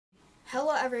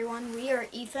Hello everyone, we are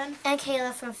Ethan and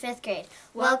Kayla from 5th grade.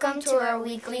 Welcome to our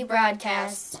weekly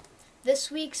broadcast. This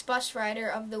week's bus rider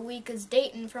of the week is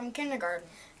Dayton from kindergarten.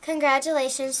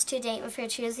 Congratulations to Dayton for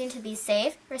choosing to be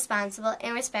safe, responsible,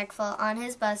 and respectful on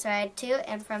his bus ride to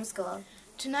and from school.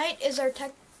 Tonight is our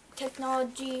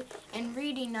technology and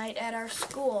reading night at our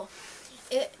school.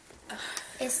 It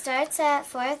starts at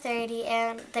 4:30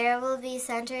 and there will be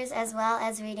centers as well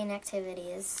as reading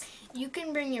activities. You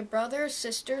can bring your brothers,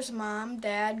 sisters, mom,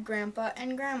 dad, grandpa,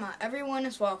 and grandma. Everyone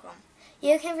is welcome.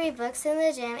 You can read books in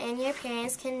the gym and your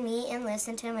parents can meet and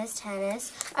listen to Miss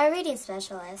Tennis, our reading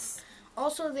specialist.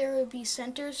 Also, there will be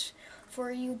centers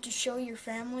for you to show your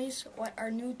families what our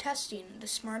new testing. The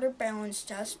Smarter Balance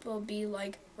test will be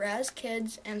like Raz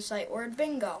Kids and Sight Word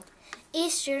Bingo.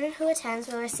 Each student who attends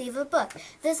will receive a book.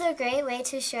 This is a great way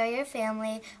to show your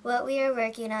family what we are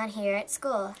working on here at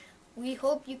school. We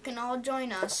hope you can all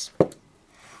join us.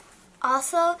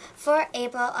 Also, for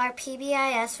April, our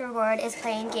PBIS reward is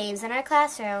playing games in our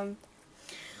classroom.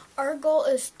 Our goal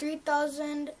is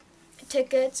 3,000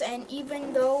 tickets, and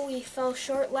even though we fell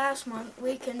short last month,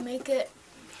 we can make it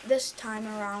this time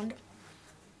around.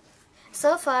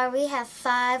 So far, we have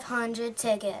 500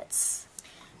 tickets.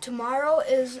 Tomorrow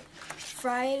is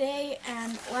Friday,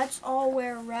 and let's all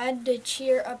wear red to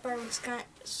cheer up our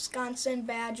Wisconsin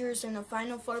Badgers in the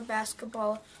Final Four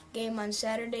basketball game on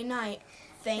Saturday night.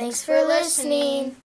 Thanks for listening.